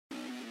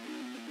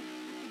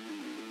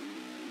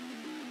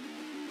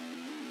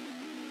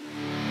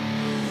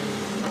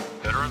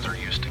Veterans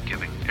are used to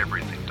giving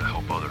everything to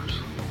help others.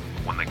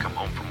 When they come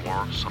home from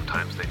war,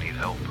 sometimes they need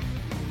help.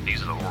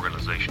 These are the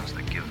organizations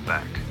that give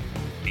back.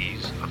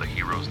 These are the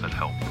heroes that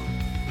help.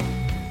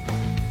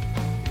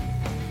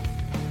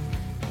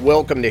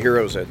 Welcome to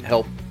Heroes That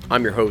Help.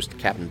 I'm your host,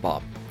 Captain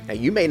Bob. Now,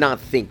 you may not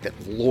think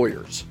that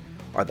lawyers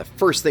are the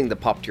first thing that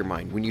pop to your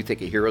mind when you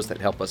think of heroes that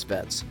help us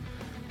vets.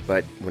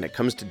 But when it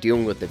comes to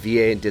dealing with the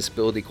VA and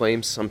disability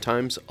claims,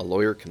 sometimes a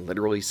lawyer can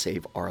literally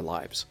save our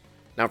lives.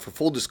 Now, for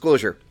full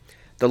disclosure,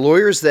 the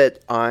lawyers that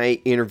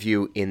I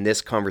interview in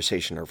this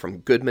conversation are from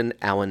Goodman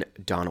Allen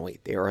Donnelly.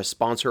 They are a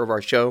sponsor of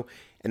our show,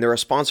 and they're a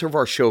sponsor of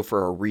our show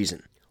for a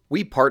reason.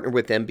 We partner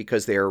with them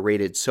because they are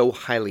rated so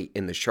highly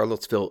in the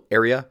Charlottesville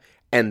area,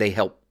 and they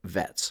help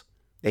vets.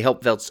 They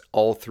help vets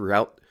all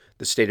throughout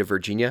the state of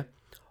Virginia,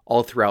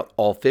 all throughout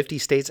all 50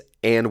 states,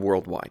 and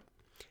worldwide.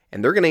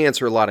 And they're going to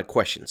answer a lot of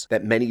questions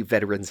that many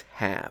veterans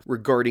have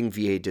regarding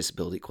VA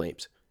disability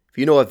claims. If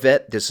you know a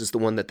vet, this is the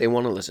one that they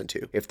want to listen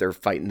to if they're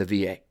fighting the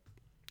VA.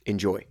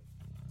 Enjoy.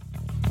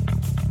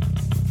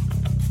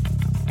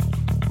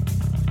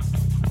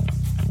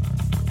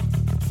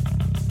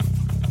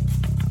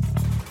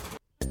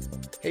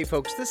 Hey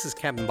folks, this is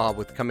Captain Bob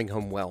with Coming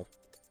Home Well.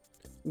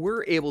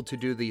 We're able to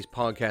do these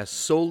podcasts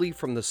solely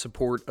from the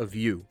support of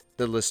you,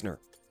 the listener.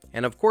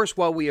 And of course,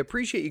 while we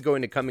appreciate you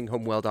going to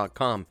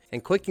ComingHomeWell.com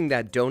and clicking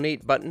that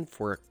donate button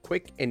for a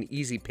quick and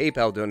easy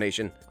PayPal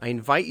donation, I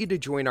invite you to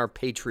join our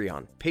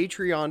Patreon,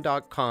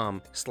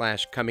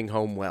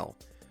 patreon.com/ComingHomeWell.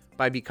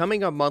 By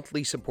becoming a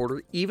monthly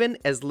supporter, even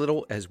as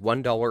little as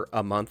 $1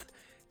 a month,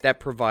 that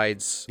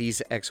provides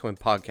these excellent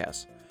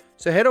podcasts.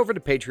 So head over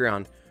to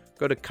Patreon,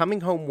 go to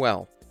Coming Home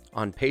Well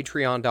on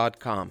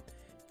patreon.com,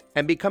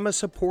 and become a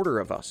supporter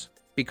of us.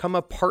 Become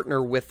a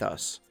partner with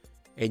us,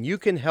 and you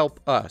can help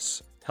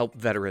us help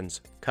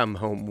veterans come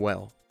home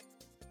well.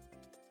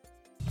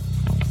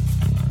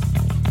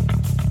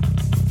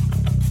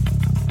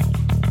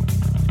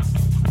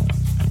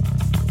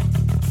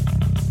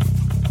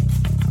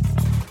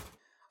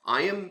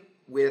 I am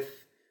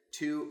with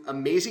two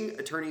amazing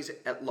attorneys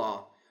at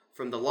law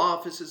from the law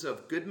offices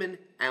of Goodman,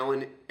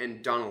 Allen,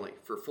 and Donnelly.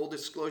 For full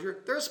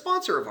disclosure, they're a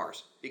sponsor of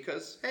ours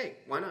because, hey,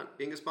 why not?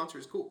 Being a sponsor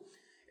is cool.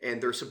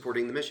 And they're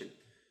supporting the mission.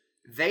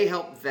 They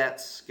help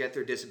vets get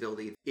their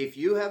disability. If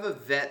you have a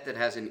vet that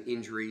has an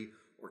injury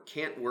or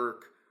can't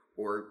work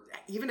or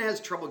even has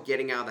trouble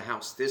getting out of the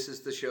house, this is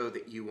the show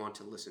that you want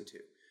to listen to.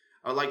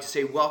 I would like to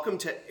say welcome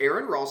to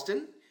Erin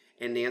Ralston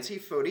and Nancy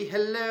Foti.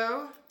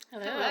 Hello.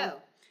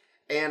 Hello.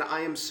 And I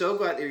am so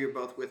glad that you're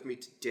both with me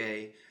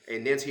today.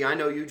 And Nancy, I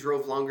know you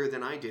drove longer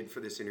than I did for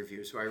this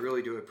interview, so I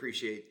really do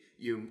appreciate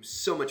you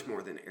so much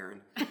more than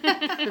Erin.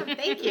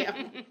 Thank you.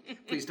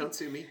 Please don't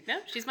sue me.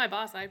 No, she's my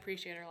boss. I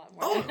appreciate her a lot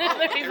more. Oh,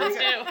 Other people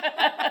do.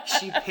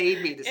 She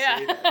paid me to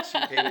say that. She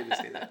paid me to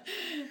say that.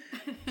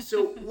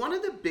 So one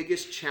of the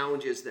biggest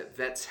challenges that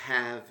vets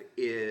have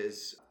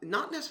is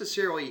not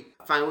necessarily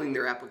filing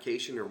their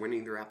application or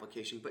winning their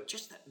application, but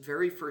just that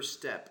very first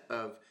step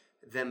of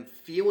them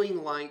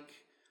feeling like,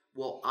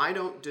 well, I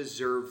don't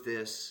deserve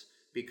this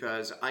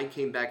because I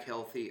came back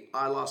healthy,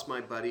 I lost my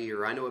buddy,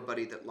 or I know a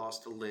buddy that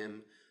lost a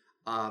limb.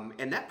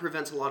 And that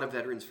prevents a lot of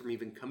veterans from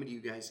even coming to you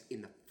guys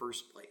in the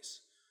first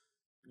place.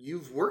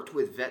 You've worked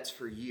with vets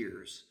for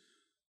years.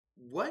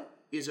 What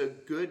is a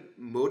good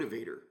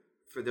motivator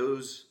for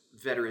those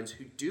veterans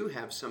who do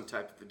have some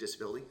type of a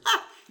disability?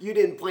 You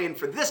didn't plan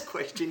for this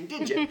question,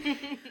 did you?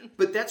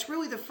 But that's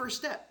really the first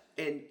step.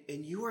 And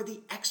you are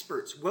the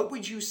experts. What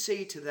would you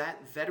say to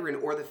that veteran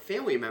or the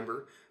family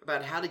member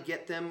about how to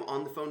get them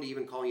on the phone to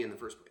even call you in the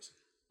first place?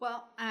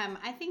 Well,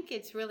 I think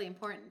it's really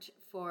important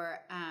for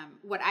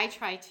what I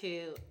try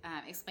to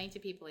explain to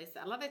people is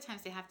that a lot of the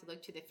times they have to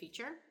look to the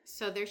future.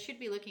 So they should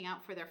be looking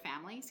out for their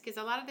families because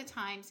a lot of the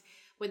times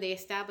when they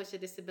establish a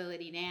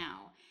disability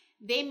now,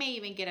 they may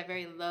even get a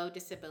very low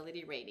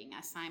disability rating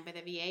assigned by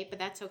the VA, but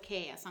that's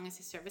okay as long as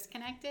it's service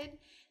connected.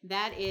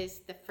 That is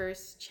the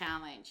first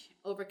challenge,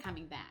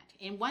 overcoming that.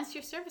 And once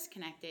you're service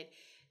connected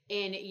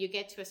and you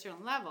get to a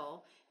certain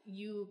level,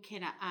 you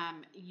can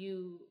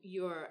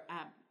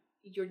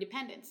your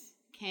dependents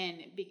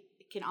can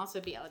also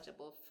be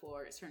eligible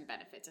for certain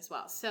benefits as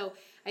well. So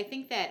I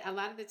think that a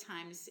lot of the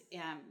times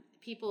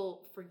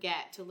people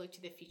forget to look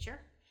to the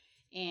future,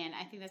 and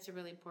I think that's a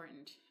really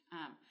important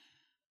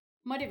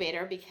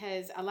motivator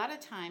because a lot of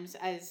times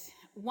as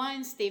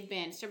once they've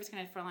been service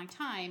connected for a long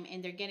time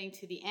and they're getting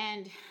to the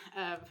end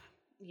of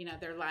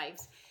their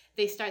lives,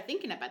 they start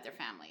thinking about their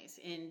families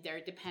and their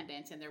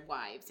dependents and their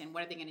wives and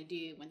what are they going to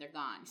do when they're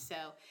gone. So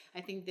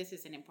I think this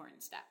is an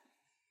important step.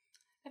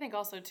 I think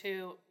also,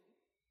 too,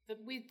 that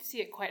we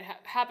see it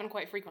happen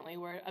quite frequently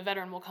where a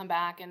veteran will come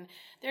back and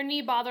their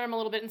knee bother them a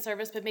little bit in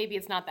service, but maybe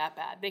it's not that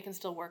bad. They can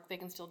still work, they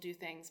can still do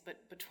things, but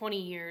 20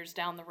 years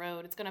down the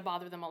road, it's going to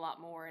bother them a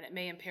lot more, and it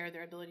may impair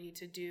their ability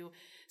to do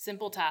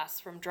simple tasks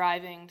from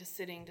driving to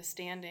sitting to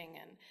standing.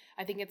 And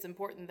I think it's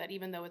important that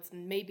even though it's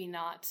maybe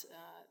not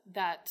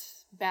that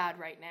bad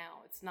right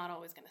now, it's not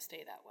always going to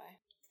stay that way.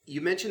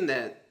 You mentioned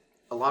that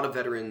a lot of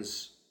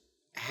veterans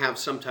have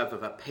some type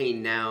of a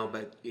pain now,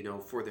 but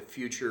for the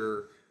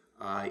future,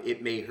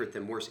 it may hurt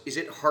them worse. Is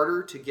it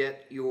harder to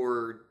get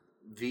your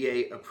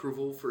VA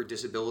approval for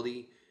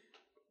disability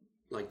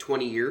like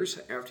 20 years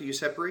after you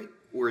separate?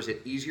 Or is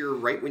it easier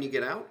right when you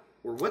get out?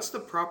 Or what's the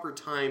proper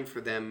time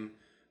for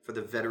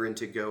the veteran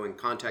to go and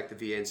contact the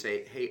VA and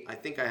say, hey, I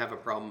think I have a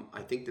problem.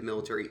 I think the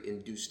military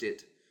induced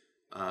it.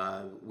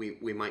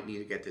 We might need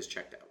to get this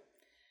checked out.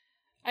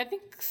 I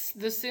think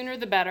the sooner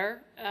the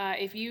better.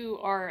 If you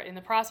are in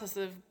the process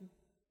of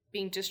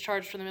being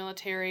discharged from the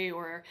military,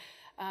 or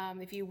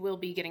if you will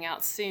be getting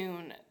out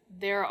soon,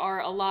 there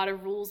are a lot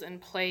of rules in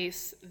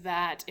place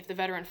that if the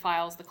veteran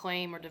files the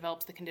claim or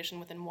develops the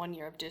condition within 1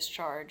 year of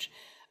discharge,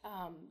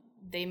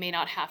 they may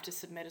not have to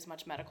submit as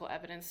much medical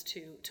evidence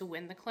to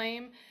win the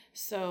claim.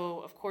 So,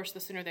 of course, the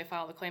sooner they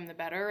file the claim, the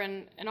better.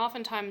 And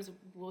oftentimes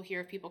we'll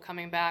hear of people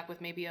coming back with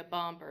maybe a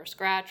bump or a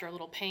scratch or a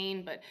little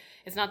pain, but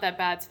it's not that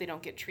bad, so they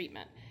don't get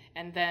treatment.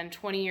 And then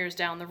 20 years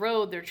down the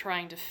road, they're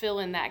trying to fill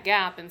in that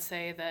gap and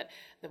say that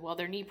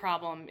their knee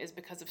problem is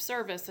because of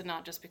service and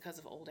not just because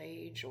of old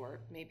age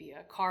or maybe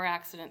a car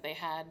accident they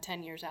had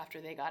 10 years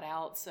after they got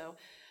out. So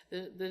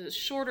the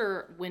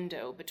shorter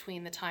window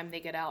between the time they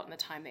get out and the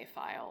time they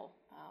file,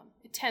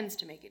 it tends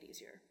to make it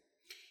easier.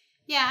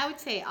 Yeah, I would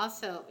say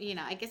also,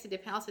 I guess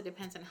it also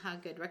depends on how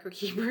good record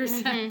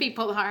keepers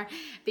people are,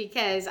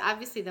 because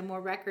obviously the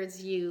more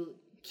records you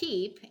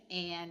keep,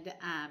 and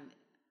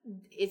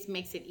it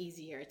makes it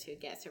easier to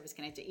get service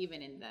connected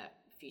even in the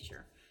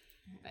future.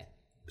 But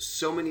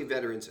so many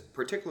veterans,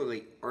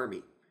 particularly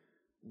Army,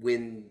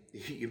 when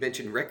you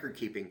mentioned record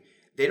keeping,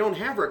 they don't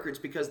have records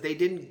because they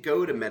didn't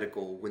go to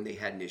medical when they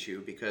had an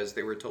issue, because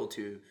they were told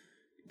to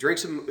drink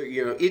some,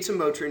 eat some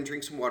Motrin,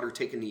 drink some water,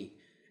 take a knee,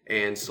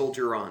 and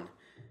soldier on.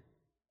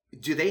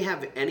 Do they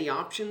have any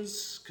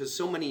options? Because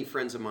so many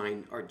friends of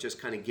mine are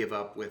just kind of give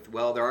up with,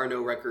 well, there are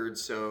no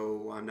records,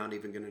 so I'm not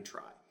even going to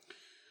try.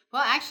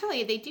 Well,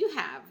 actually, they do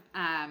have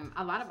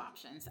a lot of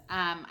options.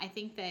 I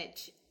think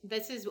that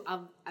this is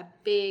a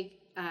big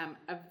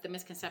of the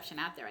misconception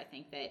out there. I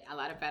think that a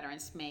lot of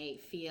veterans may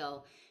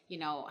feel,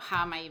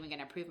 how am I even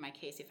going to prove my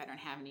case if I don't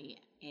have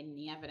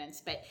any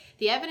evidence? But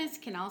the evidence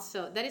can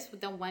also, that is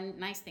the one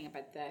nice thing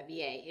about the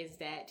VA, is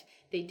that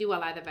they do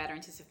allow the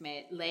veteran to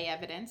submit lay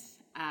evidence,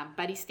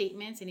 buddy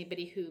statements.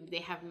 Anybody who they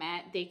have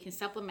met, they can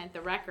supplement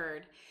the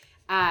record,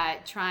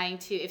 trying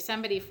to, if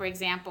somebody, for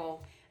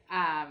example,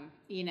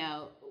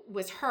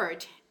 was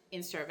hurt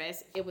in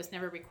service, it was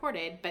never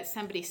recorded, but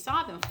somebody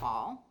saw them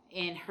fall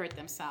and hurt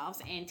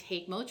themselves and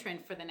take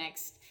Motrin for the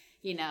next,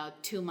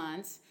 2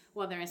 months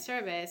while they're in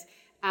service,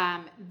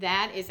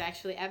 that is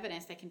actually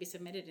evidence that can be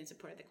submitted in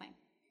support of the claim.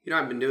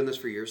 I've been doing this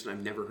for years and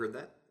I've never heard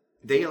that.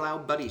 They allow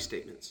buddy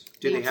statements.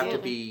 Do they have to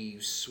be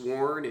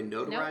sworn and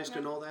notarized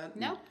and all that?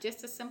 No,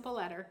 just a simple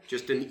letter.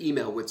 Just an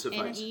email would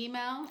suffice. An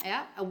email,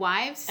 yeah. A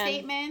wife's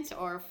statement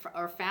or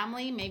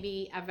family.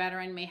 Maybe a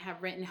veteran may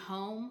have written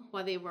home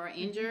while they were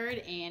injured,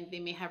 and they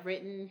may have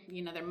written,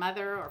 their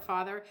mother or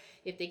father.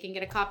 If they can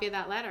get a copy of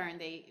that letter and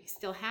they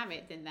still have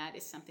it, then that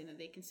is something that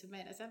they can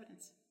submit as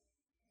evidence.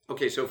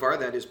 Okay, so far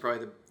that is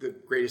probably the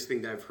greatest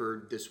thing that I've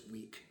heard this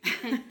week.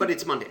 But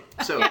it's Monday,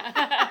 so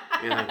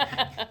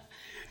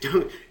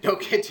don't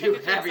get too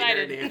happy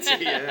there,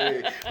 Nancy.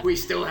 We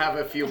still have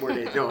a few more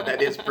days. No,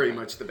 that is pretty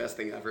much the best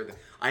thing I've heard.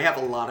 I have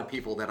a lot of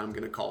people that I'm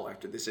going to call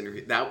after this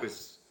interview. That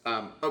was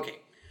okay.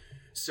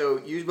 So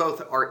you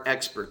both are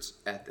experts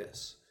at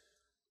this.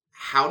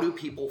 How do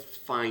people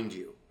find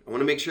you? I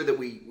want to make sure that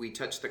we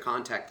touch the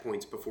contact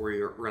points before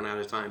we run out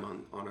of time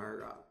on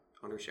our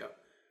show.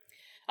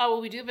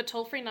 Well, we do have a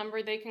toll-free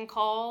number they can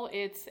call.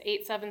 It's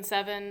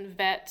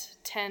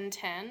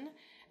 877-VET-1010.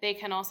 They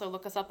can also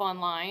look us up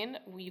online.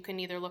 You can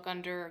either look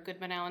under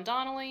Goodman Allen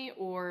Donnelly,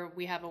 or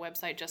we have a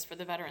website just for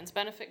the Veterans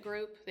Benefit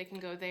Group. They can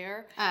go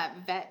there.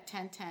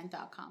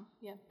 Vet1010.com.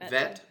 Yeah.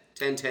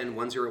 Vet1010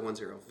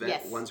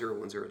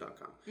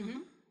 vet1010.com.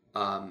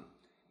 Mm-hmm.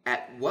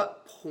 At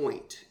what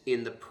point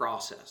in the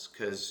process,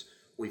 because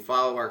we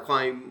file our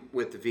claim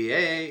with the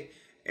VA,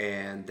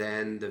 and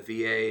then the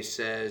VA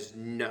says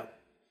no.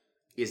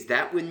 Is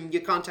that when you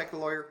contact the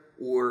lawyer?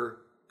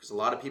 Or, because a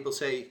lot of people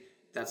say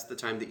that's the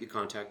time that you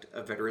contact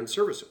a veteran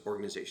service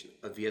organization,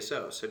 a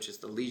VSO, such as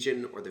the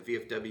Legion or the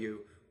VFW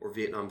or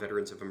Vietnam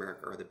Veterans of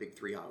America are the big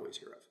three I always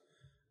hear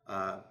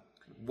of.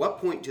 What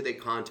point do they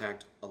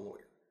contact a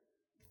lawyer?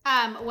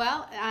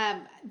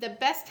 The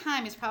best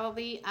time is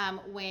probably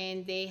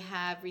when they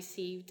have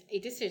received a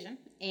decision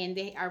and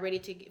they are ready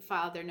to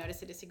file their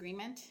notice of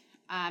disagreement.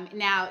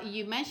 Now,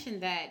 you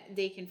mentioned that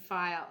they can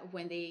file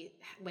when the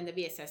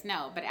VA says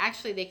no, but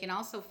actually they can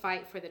also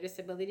fight for the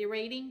disability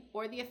rating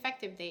or the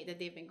effective date that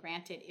they've been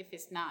granted if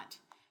it's not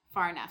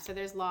far enough. So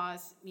there's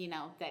laws,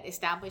 that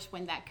establish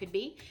when that could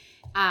be,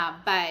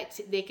 but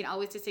they can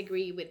always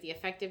disagree with the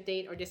effective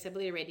date or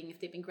disability rating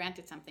if they've been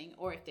granted something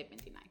or if they've been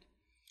denied.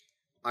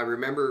 I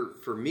remember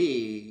for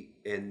me,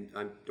 and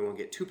I don't want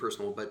to get too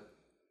personal, but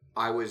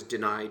I was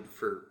denied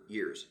for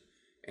years.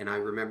 And I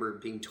remember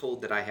being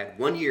told that I had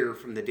 1 year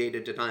from the date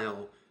of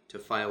denial to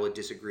file a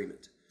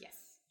disagreement.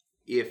 Yes.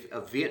 If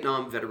a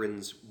Vietnam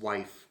veteran's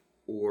wife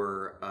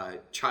or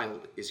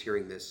child is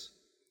hearing this,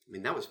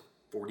 that was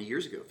 40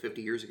 years ago,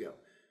 50 years ago.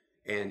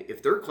 And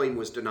if their claim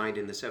was denied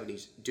in the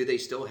 70s, do they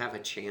still have a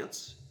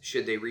chance?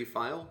 Should they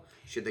refile?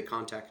 Should they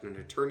contact an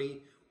attorney?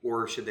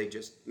 Or should they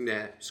just,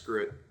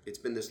 screw it. It's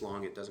been this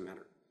long, it doesn't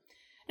matter.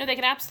 No, they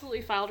can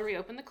absolutely file to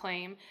reopen the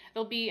claim.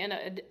 There'll be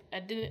an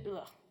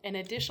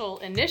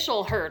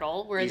initial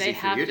hurdle where Easy they for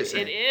have you to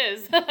say. It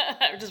is.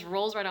 It just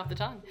rolls right off the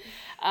tongue.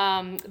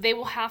 They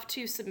will have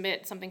to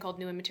submit something called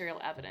new and material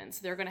evidence.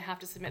 They're going to have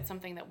to submit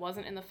something that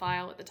wasn't in the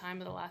file at the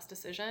time of the last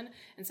decision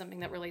and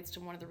something that relates to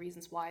one of the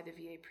reasons why the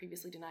VA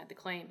previously denied the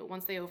claim. But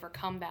once they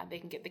overcome that, they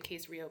can get the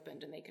case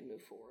reopened and they can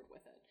move forward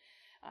with it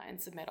and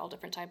submit all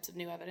different types of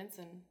new evidence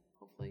and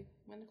hopefully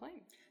win the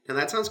claim. Now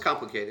that sounds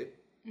complicated.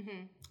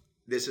 Mm-hmm.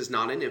 This is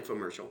not an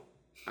infomercial.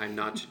 I'm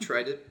not to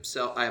try to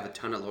sell. I have a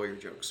ton of lawyer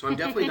jokes, so I'm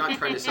definitely not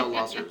trying to sell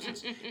law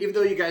services, even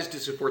though you guys do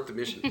support the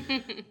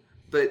mission.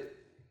 But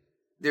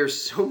there's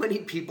so many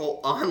people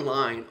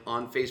online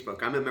on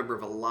Facebook. I'm a member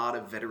of a lot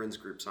of veterans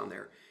groups on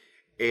there.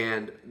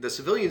 And the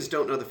civilians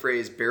don't know the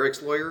phrase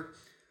barracks lawyer,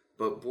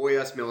 but boy,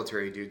 us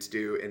military dudes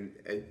do.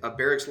 And a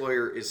barracks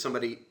lawyer is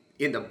somebody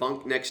in the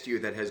bunk next to you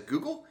that has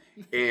Google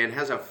and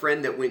has a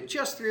friend that went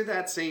just through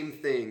that same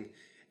thing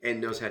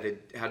and knows how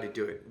to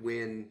do it.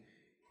 When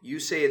you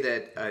say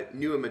that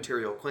new and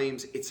material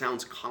claims, it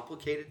sounds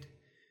complicated,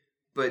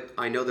 but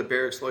I know the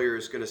barracks lawyer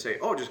is going to say,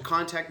 oh, just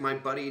contact my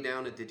buddy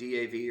down at the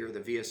DAV or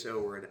the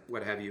VSO or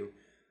what have you.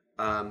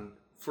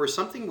 For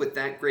something with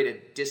that great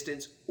a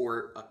distance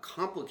or a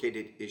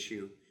complicated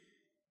issue,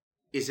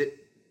 is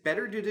it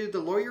better to do the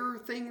lawyer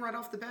thing right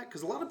off the bat?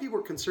 Because a lot of people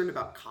are concerned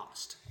about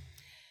cost.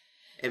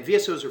 And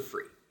VSOs are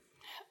free.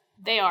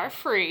 They are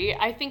free.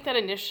 I think that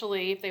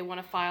initially, if they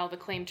want to file the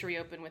claim to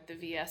reopen with the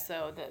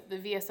VSO, the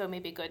VSO may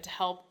be good to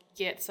help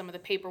get some of the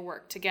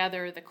paperwork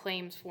together, the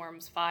claims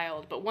forms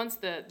filed. But once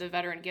the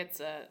veteran gets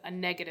a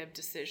negative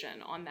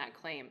decision on that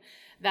claim,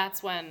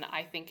 that's when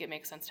I think it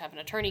makes sense to have an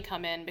attorney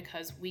come in,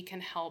 because we can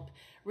help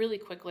really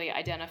quickly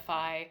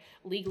identify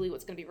legally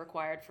what's going to be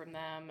required from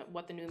them,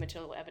 what the new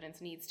material evidence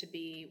needs to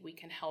be. We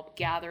can help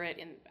gather it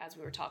in, as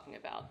we were talking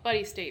about,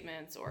 buddy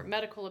statements or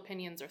medical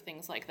opinions or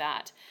things like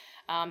that.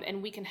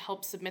 And we can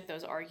help submit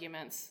those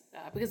arguments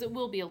because it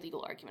will be a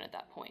legal argument at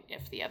that point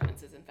if the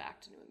evidence is in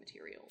fact new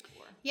material.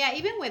 Yeah,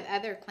 even with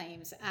other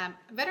claims,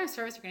 veteran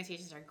service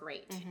organizations are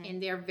great,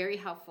 and they're very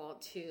helpful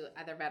to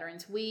other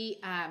veterans. We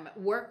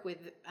work with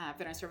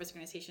veteran service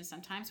organizations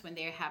sometimes when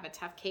they have a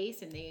tough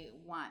case and they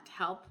want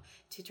help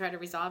to try to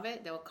resolve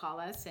it. They'll call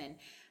us, and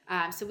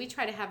so we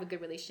try to have a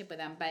good relationship with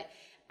them. But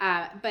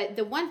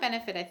the one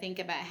benefit I think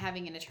about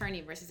having an attorney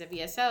versus a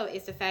VSO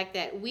is the fact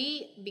that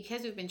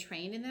because we've been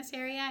trained in this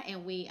area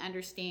and we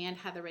understand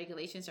how the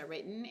regulations are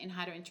written and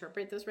how to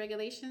interpret those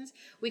regulations,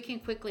 we can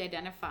quickly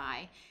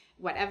identify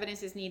what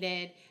evidence is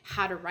needed,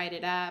 how to write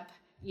it up.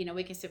 You know,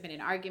 we can submit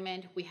an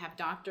argument. We have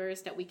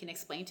doctors that we can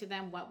explain to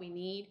them what we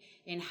need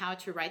and how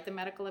to write the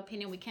medical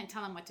opinion. We can't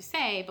tell them what to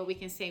say, but we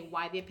can say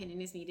why the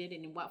opinion is needed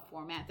and in what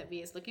format that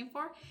VA is looking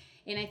for.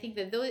 And I think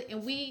that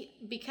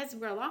because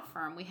we're a law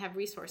firm, we have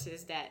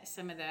resources that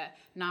some of the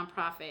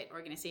nonprofit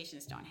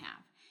organizations don't have.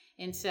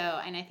 And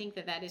I think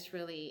that is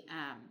really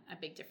a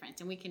big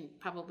difference. And we can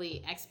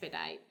probably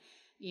expedite,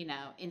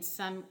 in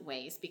some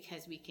ways,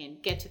 because we can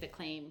get to the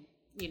claim.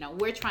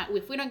 We're trying,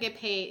 if we don't get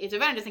paid, if the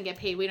veteran doesn't get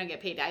paid, we don't get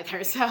paid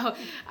either. So,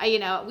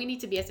 we need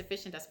to be as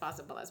efficient as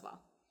possible as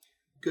well.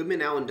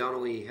 Goodman Allen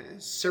Donnelly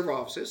has several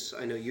offices.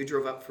 I know you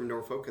drove up from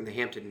Norfolk, and the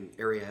Hampton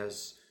area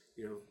has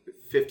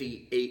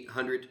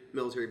 5,800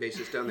 military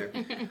bases down there.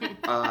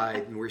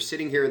 And we're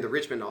sitting here in the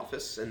Richmond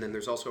office, and then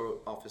there's also an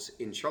office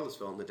in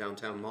Charlottesville in the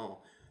downtown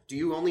mall. Do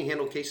you only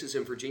handle cases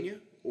in Virginia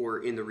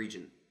or in the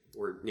region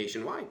or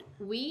nationwide?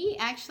 We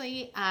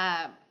actually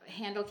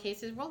handle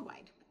cases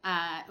worldwide.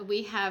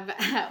 We have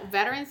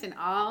veterans in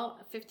all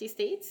 50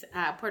 states,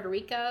 Puerto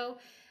Rico,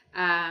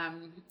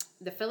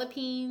 the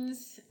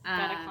Philippines.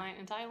 Got a client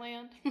in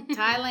Thailand.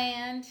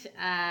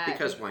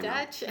 Because why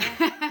Dutch.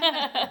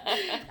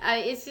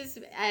 It's just,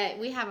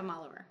 we have them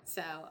all over.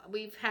 So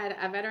we've had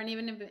a veteran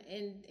even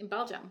in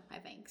Belgium, I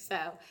think.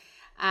 So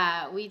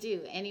we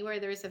do. Anywhere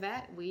there's a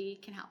vet, we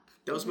can help.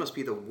 Those must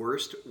be the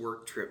worst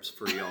work trips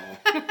for y'all.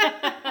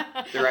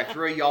 There, I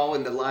throw y'all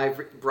in the live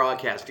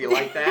broadcast. Do you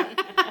like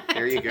that?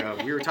 There you go.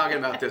 We were talking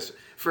about this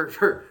for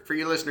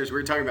you listeners. We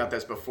were talking about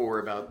this before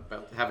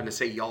about having to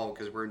say y'all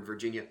because we're in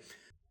Virginia.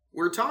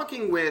 We're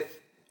talking with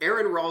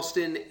Erin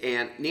Ralston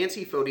and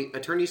Nancy Foti,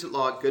 attorneys at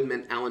law at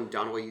Goodman Allen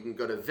Donnelly. You can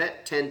go to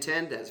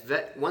vet1010. That's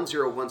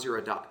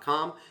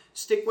vet1010.com.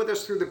 Stick with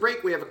us through the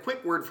break. We have a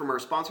quick word from our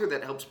sponsor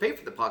that helps pay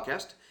for the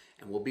podcast,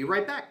 and we'll be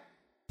right back.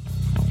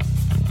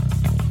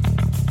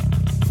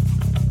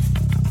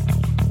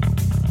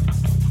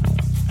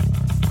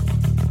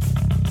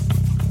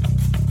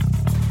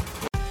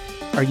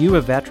 Are you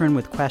a veteran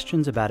with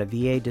questions about a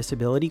VA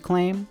disability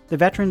claim? The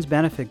Veterans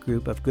Benefit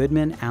Group of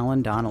Goodman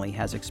Allen Donnelly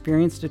has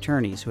experienced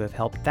attorneys who have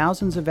helped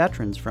thousands of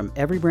veterans from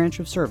every branch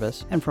of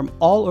service and from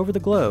all over the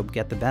globe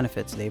get the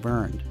benefits they've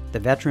earned. The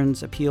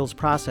Veterans Appeals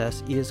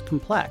process is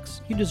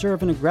complex. You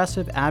deserve an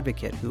aggressive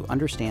advocate who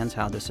understands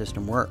how the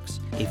system works.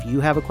 If you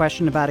have a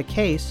question about a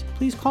case,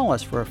 please call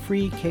us for a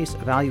free case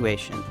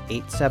evaluation,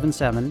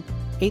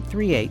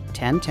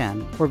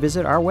 877-838-1010, or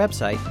visit our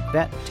website,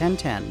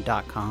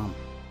 vet1010.com.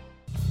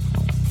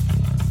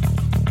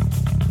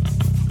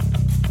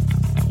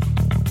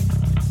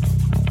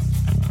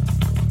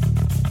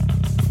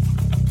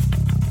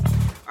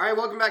 All right,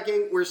 welcome back,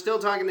 gang. We're still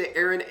talking to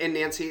Erin and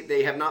Nancy.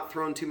 They have not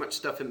thrown too much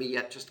stuff at me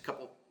yet, just a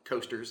couple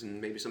coasters and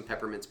maybe some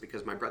peppermints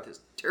because my breath is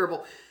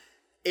terrible.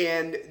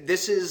 And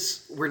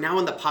we're now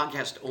in the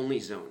podcast only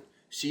zone.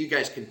 So you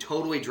guys can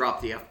totally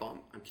drop the F-bomb.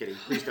 I'm kidding.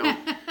 Please don't.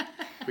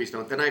 Please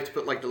don't. Then I have to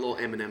put like the little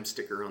M&M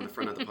sticker on the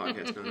front of the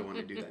podcast. No, I don't want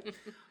to do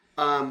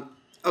that.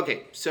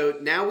 Okay, so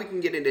now we can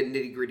get into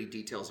nitty-gritty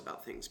details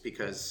about things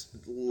because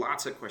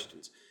lots of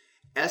questions.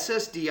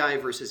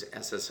 SSDI versus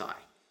SSI.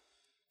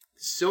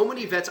 So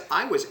many vets,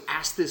 I was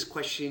asked this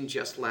question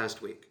just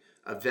last week.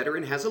 A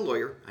veteran has a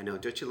lawyer. I know,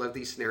 don't you love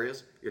these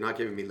scenarios? You're not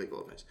giving me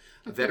legal advice.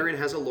 A veteran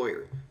has a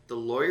lawyer. The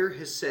lawyer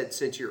has said,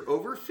 since you're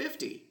over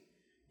 50,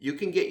 you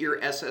can get your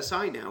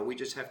SSI now. We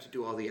just have to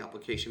do all the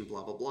application,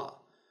 blah, blah, blah.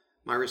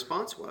 My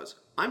response was,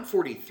 I'm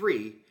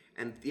 43,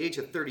 and at the age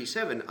of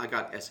 37, I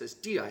got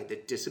SSDI, the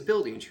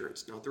disability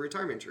insurance, not the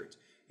retirement insurance.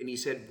 And he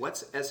said,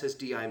 what's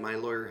SSDI? My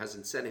lawyer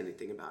hasn't said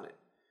anything about it.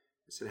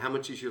 I said, how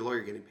much is your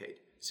lawyer getting paid?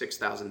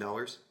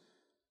 $6,000?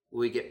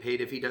 Will he get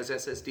paid if he does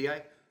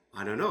SSDI?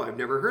 I don't know. I've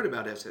never heard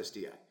about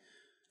SSDI.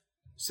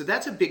 So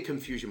that's a big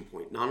confusion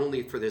point, not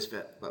only for this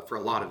vet, but for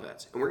a lot of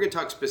vets. And we're going to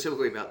talk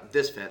specifically about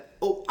this vet.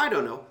 Oh, I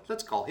don't know.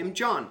 Let's call him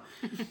John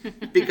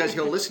because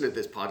he'll listen to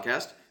this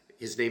podcast.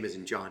 His name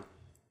isn't John.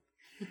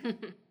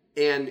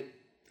 And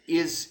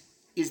is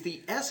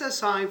the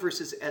SSI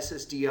versus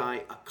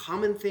SSDI a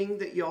common thing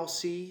that y'all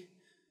see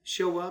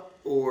show up?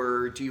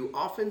 Or do you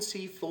often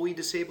see fully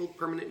disabled,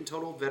 permanent and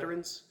total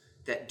veterans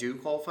that do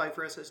qualify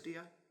for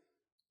SSDI?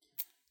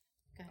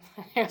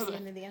 Is the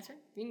end of the answer?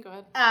 You can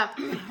go ahead.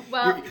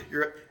 Well,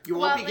 you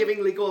won't be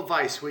giving legal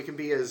advice. We can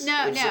be as...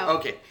 No.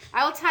 Okay.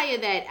 I will tell you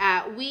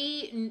that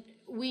we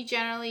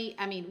generally,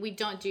 we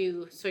don't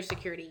do Social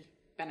Security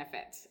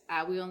benefits.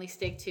 We only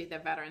stick to the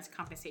Veterans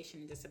Compensation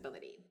and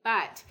Disability.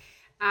 But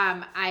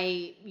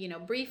I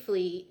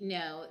briefly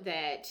know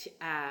that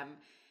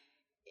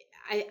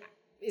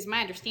is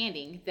my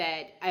understanding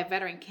that a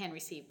veteran can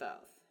receive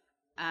both.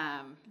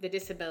 The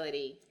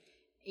disability,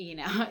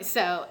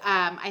 so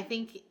I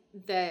think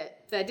the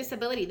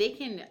disability, they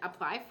can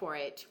apply for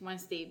it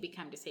once they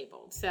become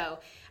disabled. So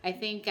I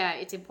think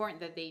it's important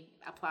that they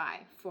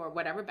apply for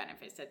whatever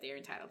benefits that they're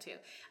entitled to.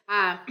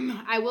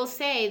 I will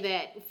say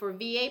that for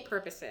VA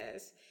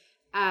purposes,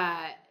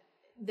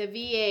 the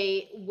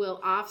VA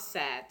will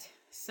offset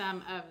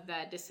some of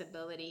the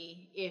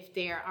disability if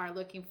they are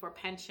looking for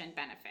pension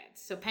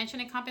benefits. So pension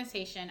and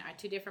compensation are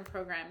two different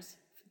programs,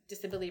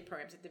 disability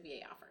programs that the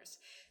VA offers.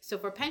 So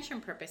for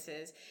pension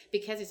purposes,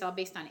 because it's all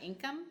based on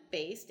income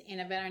based and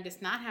a veteran does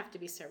not have to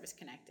be service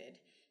connected,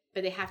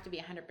 but they have to be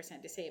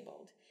 100%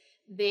 disabled,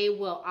 they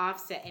will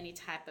offset any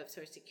type of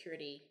Social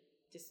Security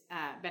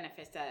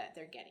benefits that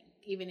they're getting,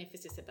 even if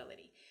it's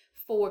disability.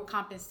 For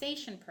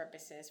compensation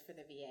purposes for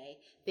the VA,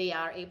 they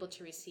are able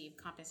to receive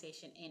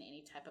compensation in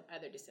any type of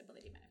other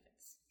disability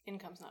benefits.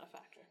 Income's not a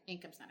factor.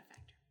 Income's not a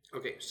factor.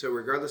 Okay, so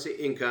regardless of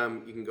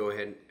income, you can go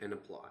ahead and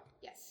apply.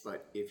 Yes.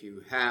 But if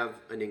you have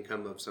an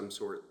income of some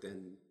sort,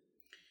 then...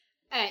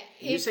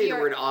 you if say the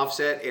word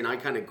offset, and I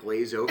kind of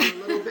glaze over a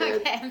little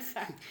bit. Okay, I'm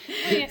sorry.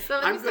 So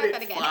I'm good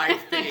at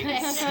 5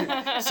 things.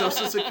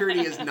 Social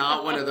Security is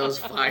not one of those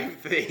 5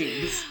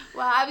 things.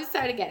 Well, I will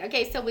start again.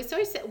 Okay, so with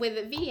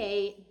the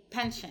VA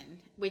pension,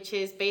 which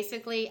is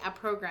basically a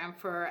program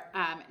for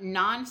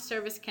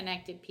non-service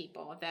connected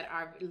people that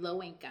are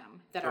low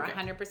income, that are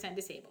 100%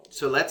 disabled.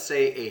 So let's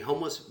say a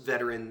homeless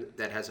veteran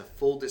that has a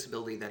full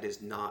disability that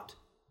is not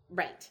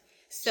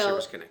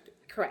service connected.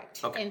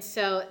 Correct. Okay. And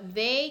so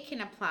they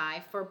can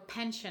apply for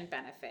pension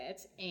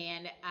benefits,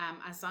 and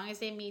as long as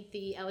they meet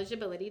the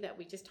eligibility that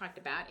we just talked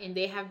about, and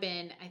they have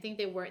been, I think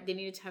they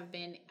needed to have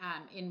been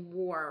in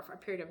war for a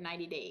period of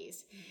 90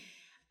 days.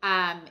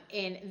 And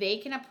they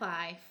can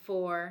apply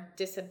for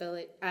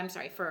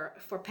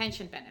for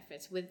pension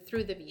benefits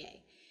through the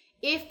VA.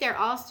 If they're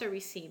also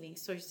receiving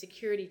Social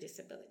Security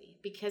disability,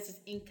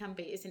 because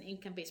it's an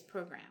income-based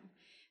program,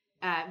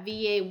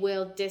 VA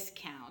will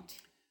discount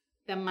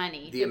the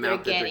money the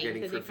amount that they're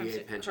getting for VA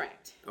pension.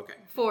 Correct. Okay.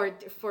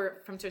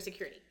 From Social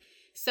Security.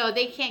 So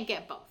they can't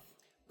get both.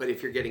 But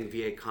if you're getting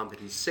VA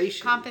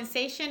compensation...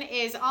 Compensation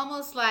is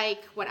almost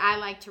like what I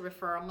like to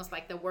refer, almost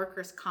like the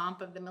workers'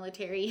 comp of the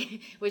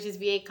military, which is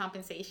VA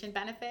compensation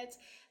benefits.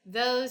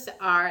 Those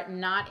are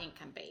not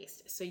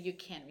income-based, so you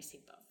can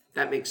receive both.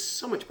 That makes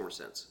so much more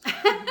sense.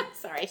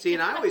 Sorry. See,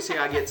 and I always say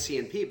I get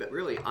CNP, but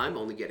really I'm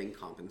only getting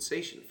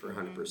compensation for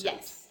 100%.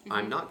 Yes.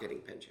 I'm not getting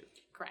pension.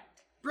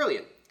 Correct.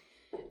 Brilliant.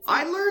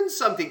 I learned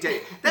something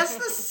today. That's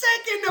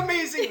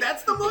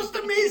that's the most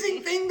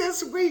amazing thing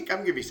this week. I'm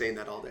going to be saying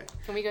that all day.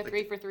 Can we go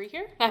 3 for 3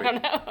 here? I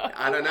don't know.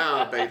 I don't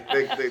know. But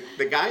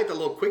the guy at the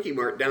little Quickie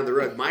Mart down the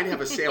road might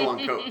have a sale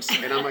on Cokes.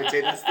 And I might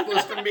say, that's the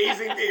most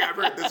amazing thing I've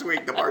heard this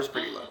week. The bar's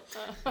pretty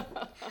low.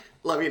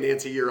 Love you,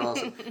 Nancy. You're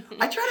awesome.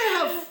 I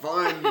try to have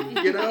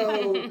fun,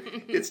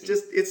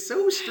 It's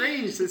so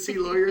strange to see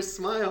lawyers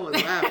smile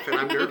and laugh. And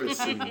I'm nervous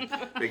and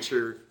make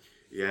sure...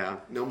 Yeah,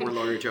 no more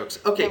lawyer jokes.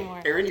 Okay,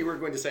 no Erin, you were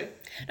going to say?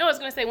 No, I was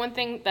going to say one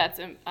thing that's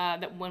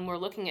that when we're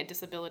looking at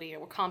disability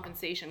or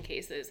compensation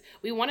cases,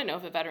 we want to know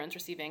if a veteran's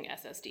receiving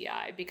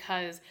SSDI,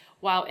 because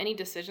while any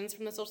decisions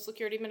from the Social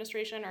Security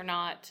Administration are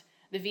not,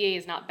 the VA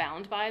is not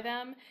bound by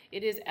them,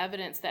 it is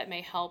evidence that may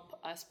help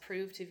us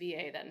prove to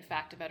VA that in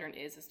fact a veteran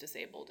is as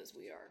disabled as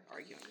we are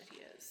arguing that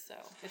he is. So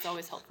it's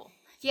always helpful.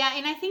 Yeah,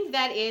 and I think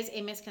that is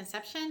a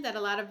misconception that a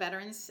lot of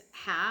veterans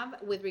have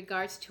with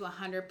regards to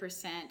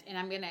 100%, and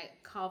I'm going to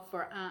call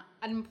for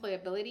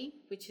unemployability,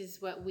 which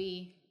is what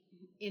we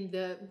in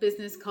the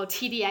business call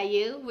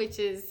TDIU, which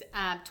is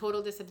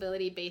total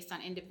disability based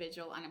on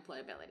individual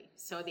unemployability.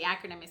 So the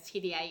acronym is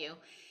TDIU.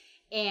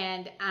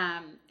 And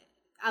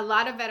a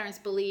lot of veterans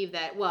believe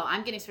that, well,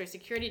 I'm getting Social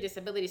Security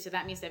disability, so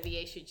that means that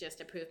VA should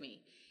just approve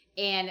me.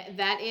 And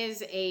that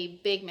is a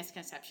big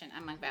misconception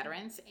among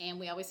veterans. And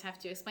we always have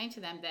to explain to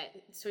them that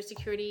Social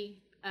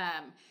Security,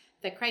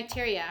 the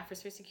criteria for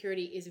Social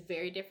Security is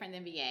very different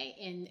than VA.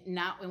 And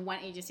not in one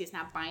agency, it's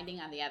not binding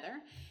on the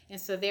other.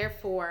 And so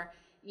therefore,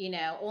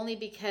 only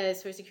because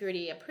Social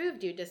Security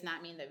approved you does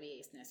not mean that VA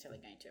is necessarily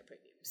going to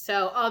approve you.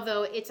 So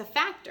although it's a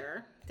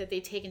factor that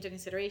they take into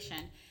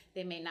consideration,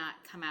 they may not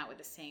come out with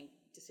the same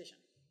decision.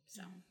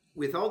 So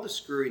with all the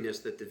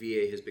screwiness that the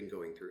VA has been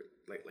going through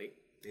lately,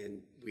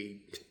 and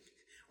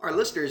our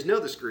listeners know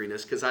the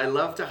screwiness because I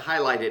love to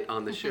highlight it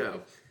on the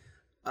show.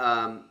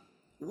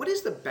 What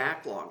is the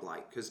backlog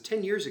like? Because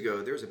 10 years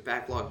ago, there was a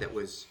backlog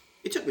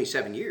it took me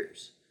 7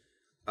 years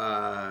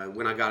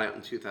when I got out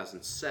in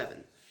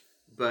 2007.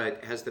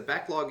 But has the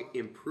backlog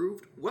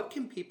improved? What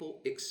can people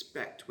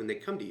expect when they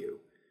come to you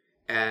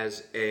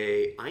as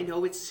I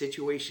know it's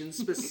situation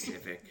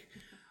specific,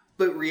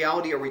 but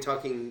reality, are we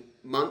talking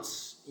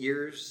months,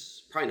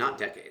 years, probably not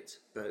decades,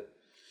 but...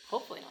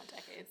 Hopefully not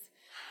decades.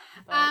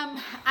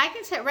 I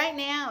can say right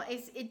now,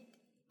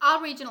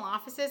 all regional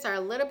offices are a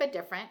little bit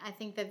different. I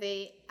think that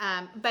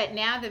but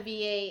now the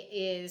VA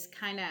is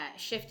kind of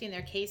shifting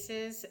their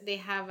cases. They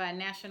have a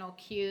national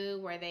queue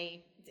where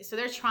so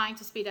they're trying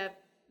to speed up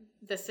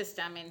the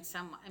system in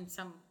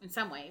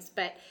some ways.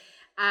 But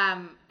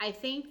I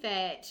think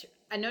that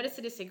a notice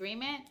of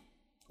disagreement,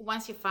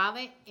 once you file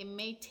it, it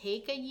may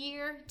take a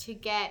year to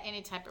get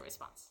any type of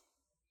response.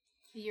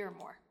 A year or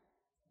more.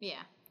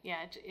 Yeah.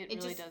 Yeah,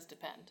 it really does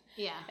depend.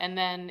 Yeah. And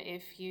then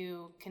if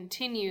you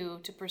continue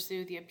to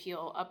pursue the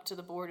appeal up to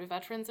the Board of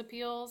Veterans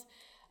Appeals,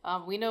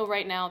 we know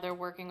right now they're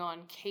working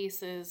on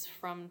cases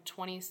from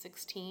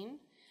 2016,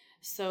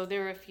 so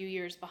they're a few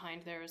years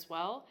behind there as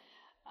well.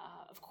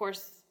 Of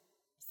course,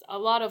 a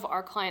lot of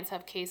our clients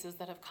have cases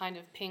that have kind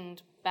of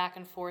pinged back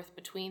and forth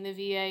between the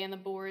VA and the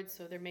board,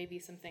 so there may be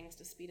some things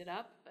to speed it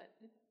up, but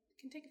it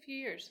can take a few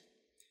years.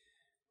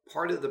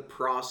 Part of the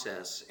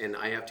process, and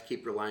I have to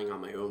keep relying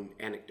on my own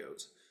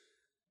anecdotes,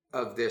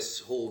 of this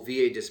whole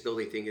VA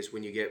disability thing is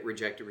when you get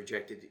rejected,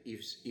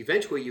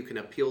 eventually you can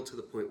appeal to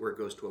the point where it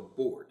goes to a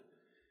board.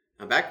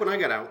 Now, back when I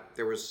got out,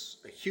 there was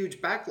a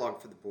huge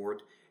backlog for the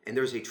board, and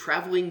there was a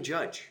traveling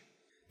judge.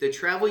 The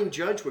traveling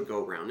judge would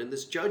go around, and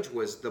this judge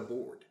was the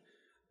board.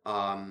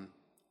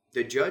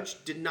 The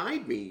judge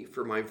denied me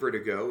for my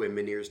vertigo and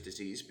Meniere's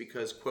disease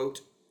because,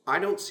 quote, I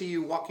don't see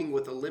you walking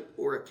with a limp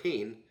or a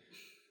cane,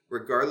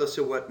 regardless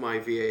of what my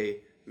VA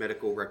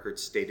medical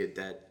records stated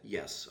that,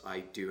 yes,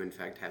 I do in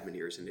fact have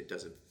Meniere's and it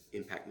doesn't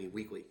impact me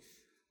weekly.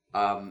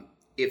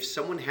 If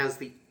someone has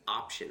the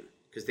option,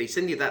 because they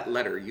send you that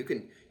letter, you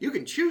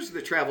can choose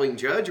the traveling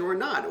judge or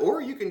not,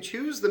 or you can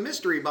choose the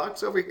mystery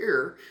box over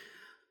here.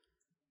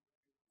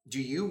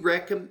 Do you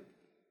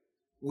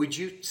would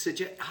you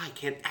suggest, I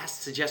can't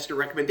suggest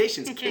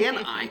recommendations, can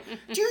I?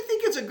 Do you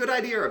think it's a good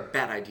idea or a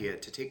bad idea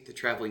to take the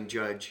traveling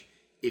judge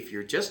if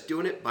you're just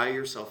doing it by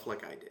yourself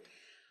like I did?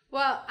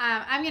 Well,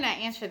 I'm going to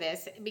answer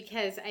this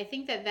because I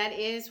think that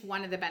is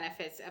one of the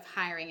benefits of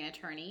hiring an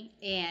attorney,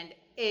 and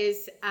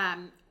is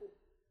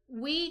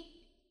we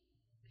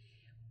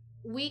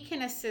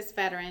can assist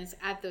veterans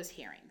at those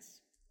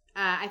hearings.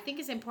 I think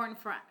it's important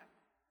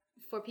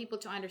for people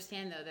to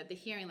understand, though, that the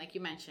hearing, like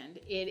you mentioned,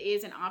 it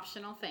is an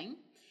optional thing,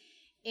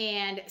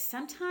 and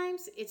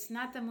sometimes it's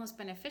not the most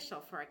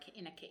beneficial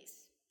in a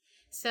case.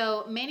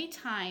 So many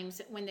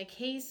times when the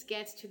case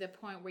gets to the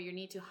point where you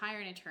need to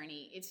hire an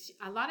attorney,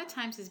 a lot of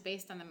times it's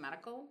based on the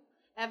medical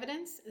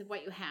evidence,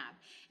 what you have.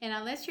 And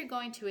unless you're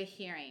going to a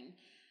hearing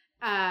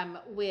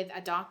with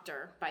a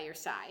doctor by your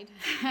side,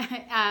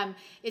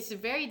 it's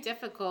very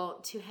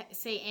difficult to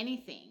say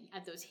anything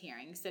at those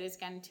hearings that is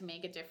going to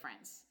make a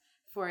difference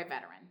for a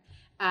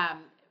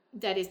veteran.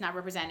 that is not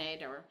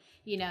represented, or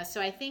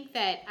so I think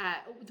that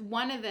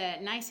one of the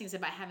nice things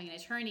about having an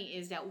attorney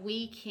is that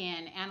we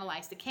can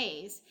analyze the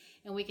case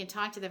and we can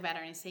talk to the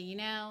veteran and say,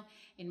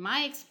 in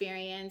my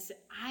experience,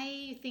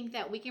 I think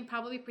that we can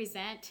probably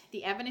present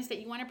the evidence that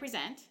you want to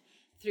present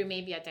through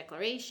maybe a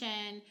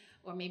declaration,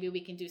 or maybe we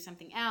can do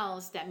something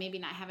else that maybe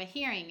not have a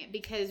hearing,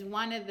 because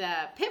one of the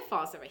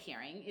pitfalls of a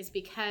hearing is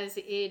because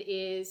it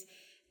is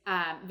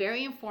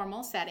very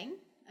informal setting,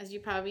 as you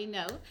probably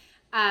know.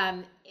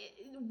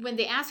 When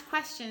they ask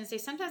questions, they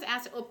sometimes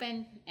ask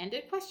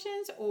open-ended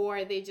questions,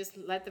 or they just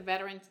let the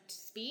veteran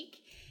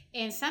speak.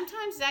 And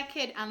sometimes that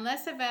could,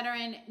 unless a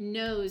veteran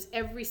knows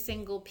every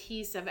single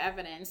piece of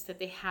evidence that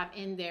they have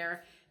in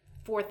their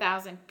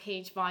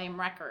 4,000-page volume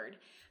record,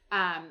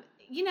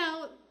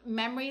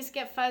 memories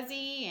get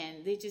fuzzy,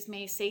 and they just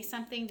may say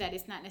something that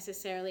is not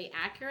necessarily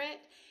accurate,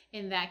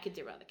 and that could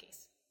derail the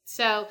case.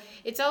 So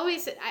it's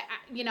always,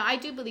 I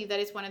do believe that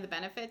it's one of the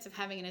benefits of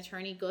having an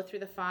attorney go through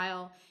the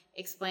file,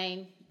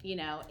 explain,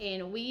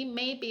 and we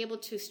may be able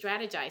to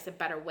strategize a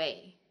better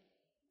way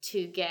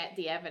to get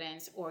the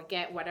evidence or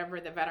get whatever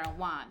the veteran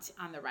wants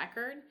on the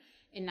record,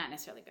 and not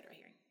necessarily go to a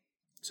hearing.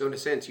 So in a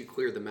sense, you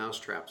clear the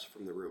mousetraps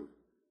from the room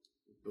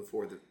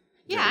before the...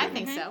 Yeah, I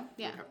think so.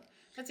 Yeah. Okay.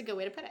 That's a good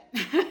way to put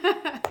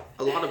it.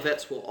 A lot of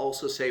vets will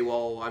also say,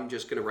 well, I'm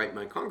just going to write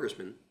my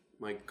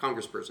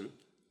congressperson,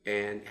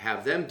 and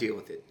have them deal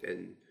with it.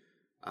 And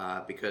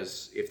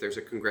because if there's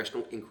a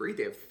congressional inquiry,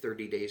 they have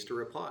 30 days to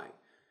reply.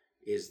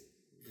 Is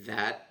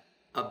that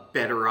a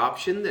better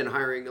option than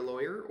hiring a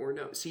lawyer, or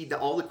no? See,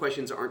 all the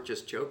questions aren't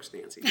just jokes,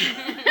 Nancy.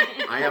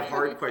 I have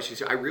hard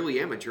questions. I really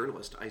am a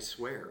journalist. I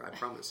swear. I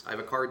promise. I have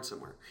a card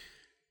somewhere.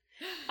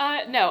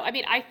 No, I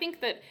mean, I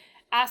think that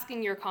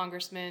asking your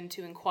congressman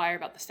to inquire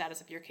about the status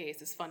of your case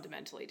is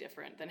fundamentally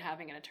different than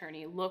having an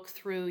attorney look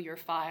through your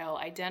file,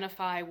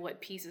 identify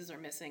what pieces are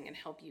missing, and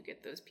help you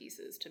get those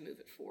pieces to move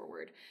it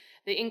forward.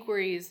 The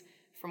inquiries,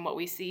 from what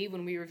we see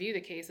when we review the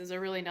cases,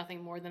 are really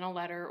nothing more than a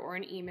letter or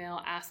an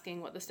email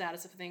asking what the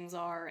status of things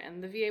are,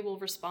 and the VA will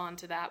respond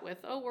to that with,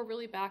 oh, we're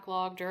really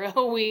backlogged, or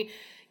we've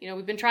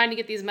been trying to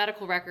get these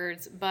medical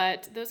records.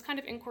 But those kind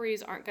of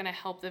inquiries aren't going to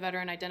help the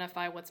veteran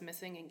identify what's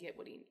missing and get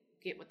what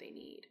they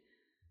need.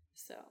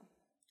 So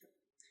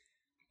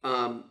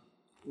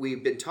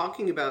we've been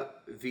talking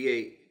about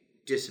VA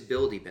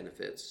disability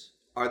benefits.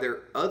 Are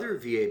there other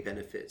VA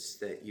benefits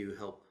that you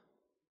help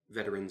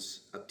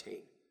veterans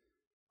obtain?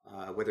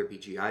 Whether it be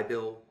GI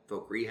Bill,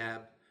 voc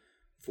rehab,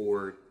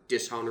 for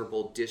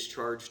dishonorable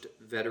discharged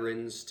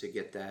veterans to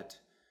get that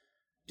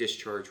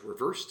discharge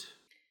reversed?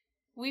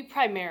 We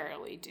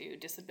primarily do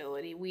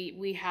disability.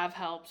 We have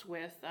helped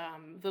with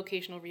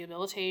vocational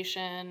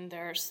rehabilitation.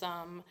 There's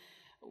some,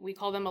 we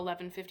call them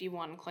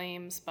 1151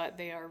 claims, but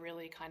they are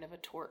really kind of a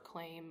tort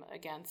claim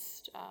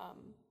against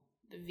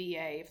the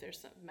VA if there's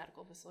some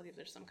medical facility, if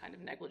there's some kind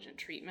of negligent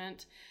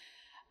treatment.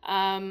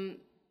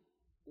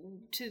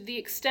 To the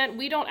extent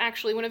we don't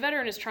actually, when a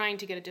veteran is trying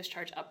to get a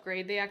discharge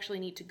upgrade, they actually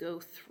need to go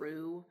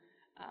through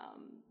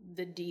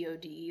the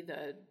DOD,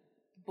 the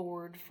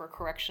Board for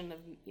Correction of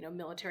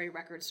Military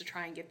Records, to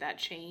try and get that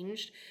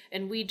changed.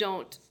 And we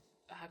don't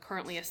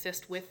currently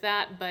assist with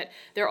that, but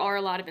there are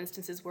a lot of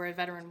instances where a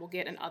veteran will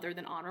get an other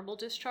than honorable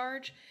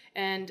discharge,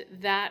 and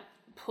that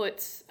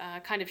puts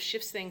kind of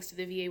shifts things to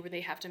the VA where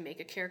they have to make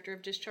a character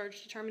of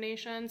discharge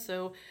determination.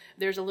 So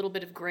there's a little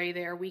bit of gray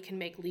there. We can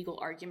make legal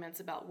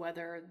arguments about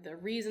whether the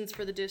reasons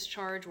for the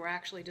discharge were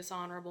actually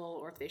dishonorable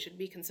or if they should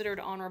be considered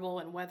honorable,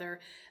 and whether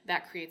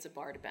that creates a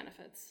bar to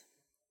benefits.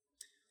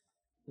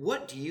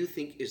 What do you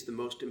think is the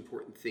most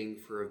important thing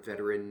for a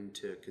veteran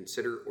to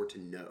consider or to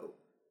know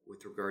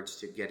with regards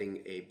to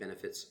getting a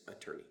benefits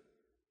attorney?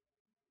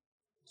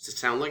 Does it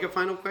sound like a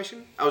final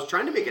question? I was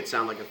trying to make it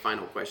sound like a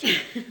final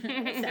question.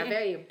 It's a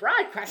very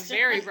broad question.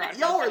 Very broad.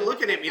 Y'all are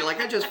looking at me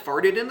like I just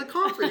farted in the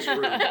conference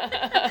room.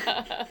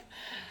 Wow.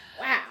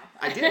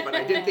 I did, but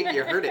I didn't think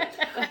you heard it.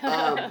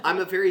 I'm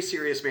a very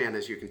serious man,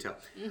 as you can tell.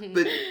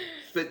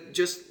 But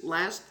just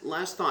last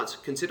thoughts.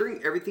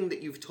 Considering everything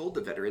that you've told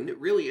the veteran,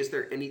 really, is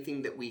there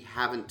anything that we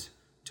haven't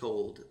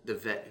told the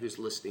vet who's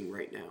listening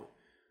right now?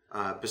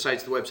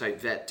 Besides the website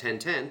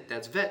Vet1010,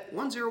 that's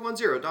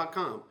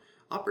vet1010.com.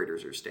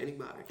 Operators are standing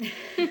by.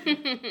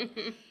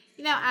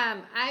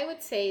 I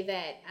would say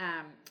that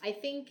I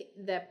think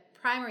the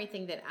primary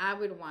thing that I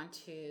would want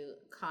to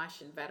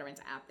caution veterans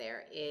out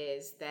there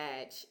is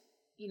that,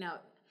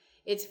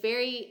 it's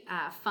very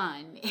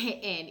fun,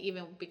 and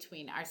even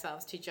between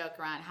ourselves, to joke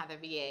around how the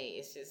VA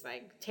is just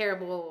like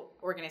terrible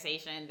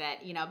organization that,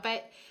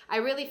 but I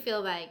really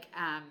feel like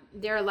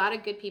there are a lot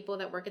of good people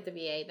that work at the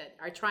VA that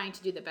are trying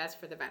to do the best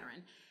for the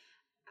veteran.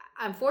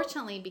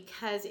 Unfortunately,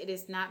 because it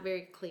is not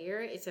very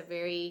clear, it's a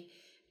very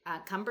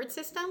cumbered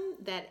system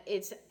that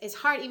it's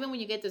hard, even when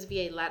you get those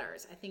VA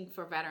letters. I think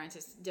for veterans,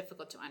 it's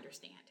difficult to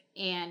understand.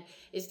 And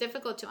it's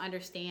difficult to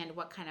understand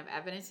what kind of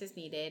evidence is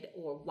needed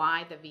or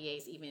why the VA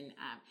is even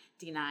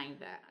denying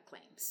the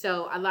claim.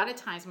 So a lot of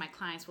times my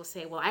clients will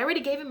say, well, I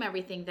already gave them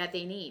everything that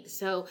they need,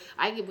 so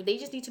they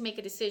just need to make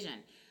a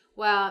decision.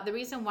 Well, the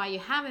reason why you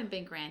haven't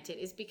been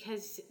granted is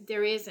because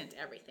there isn't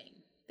everything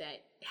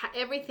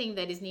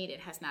that is needed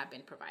has not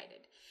been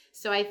provided.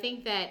 So I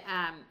think that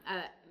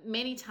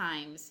many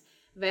times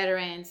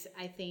veterans,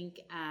 I think,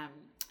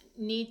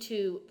 need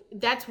to,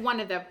 that's one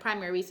of the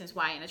primary reasons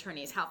why an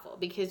attorney is helpful,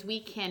 because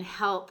we can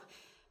help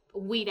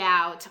weed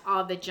out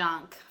all the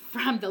junk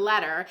from the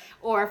letter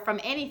or from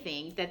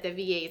anything that the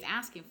VA is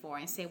asking for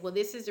and say, well,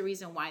 this is the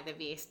reason why the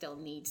VA still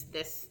needs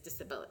this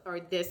disability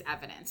or this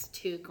evidence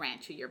to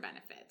grant you your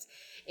benefits.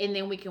 And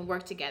then we can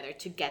work together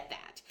to get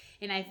that.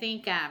 And I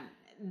think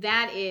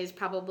that is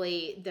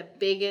probably the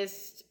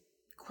biggest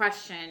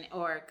question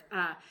or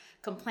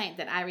complaint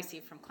that I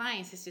receive from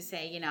clients, is to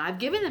say, I've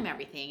given them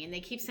everything and they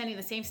keep sending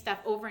the same stuff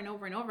over and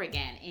over and over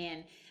again.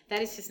 And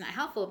that is just not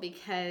helpful,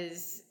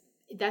 because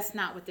that's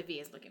not what the VA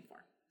is looking for.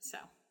 So.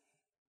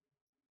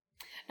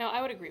 No,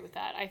 I would agree with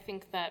that. I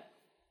think that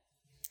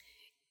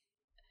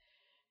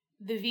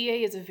the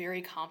VA is a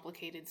very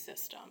complicated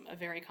system.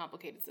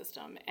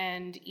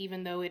 And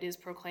even though it is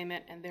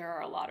proclaimant and there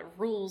are a lot of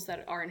rules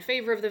that are in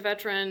favor of the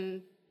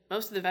veteran,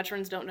 most of the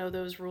veterans don't know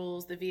those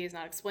rules. The VA is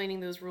not explaining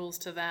those rules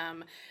to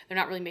them. They're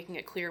not really making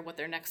it clear what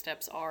their next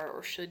steps are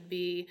or should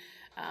be.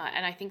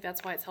 And I think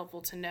that's why it's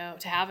helpful to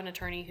have an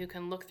attorney who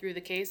can look through the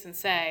case and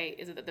say,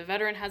 is it that the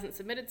veteran hasn't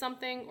submitted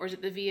something, or is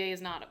it the VA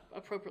is not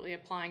appropriately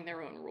applying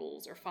their own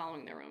rules or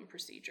following their own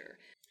procedure?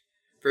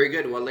 Very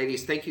good. Well,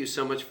 ladies, thank you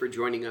so much for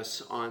joining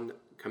us on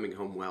Coming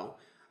Home Well.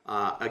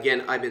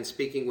 Again, I've been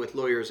speaking with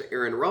lawyers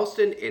Erin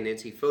Ralston and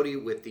Nancy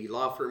Foti with the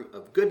law firm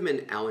of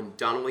Goodman Allen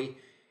Donnelly,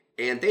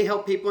 and they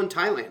help people in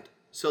Thailand.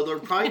 So they're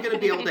probably going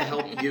to be able to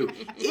help you.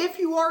 If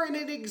you are in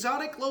an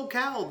exotic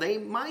locale, they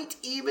might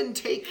even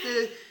take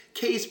the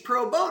case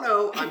pro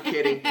bono. I'm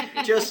kidding.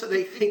 Just so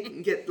they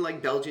can get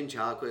like Belgian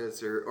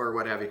chocolates or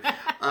what have you.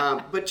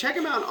 But check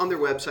them out on their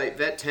website,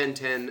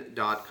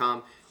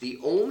 vet1010.com. The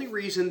only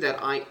reason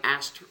that I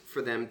asked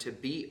for them to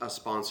be a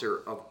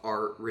sponsor of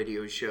our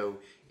radio show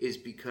is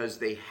because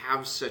they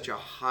have such a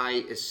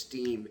high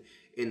esteem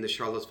in the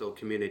Charlottesville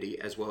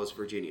community as well as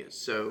Virginia.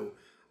 So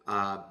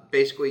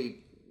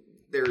basically,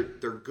 they're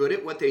good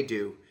at what they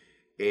do.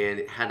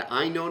 And had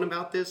I known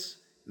about this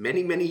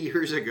many, many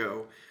years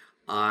ago,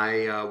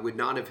 I would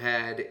not have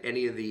had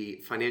any of the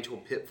financial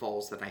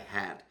pitfalls that I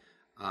had.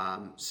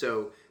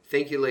 So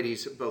thank you,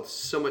 ladies, both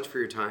so much for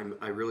your time.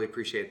 I really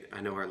appreciate it.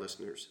 I know our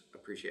listeners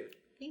appreciate it.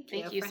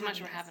 Thank you so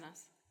much for having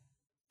us.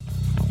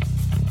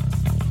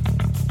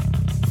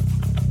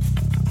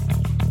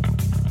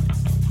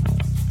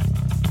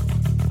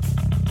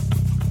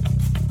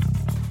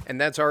 And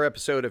that's our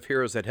episode of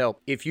Heroes That Help.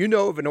 If you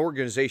know of an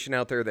organization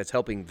out there that's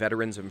helping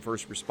veterans and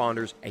first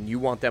responders and you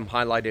want them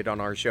highlighted on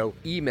our show,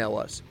 email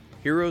us,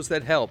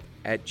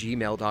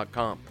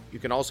 heroesthathelp@gmail.com. You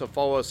can also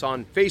follow us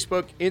on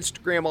Facebook,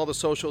 Instagram, all the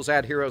socials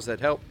at Heroes That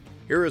Help.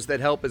 Heroes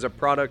That Help is a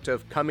product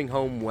of Coming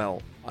Home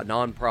Well, a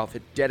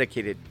nonprofit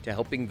dedicated to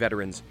helping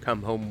veterans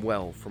come home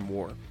well from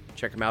war.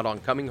 Check them out on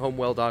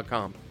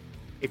cominghomewell.com.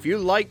 If you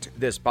liked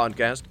this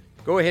podcast,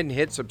 go ahead and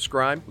hit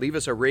subscribe, leave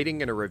us a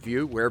rating and a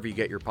review wherever you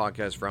get your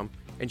podcast from,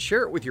 and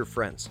share it with your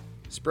friends.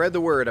 Spread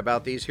the word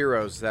about these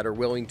heroes that are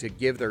willing to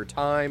give their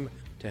time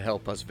to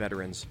help us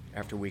veterans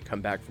after we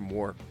come back from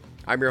war.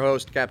 I'm your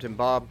host, Captain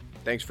Bob.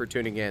 Thanks for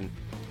tuning in.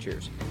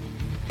 Cheers.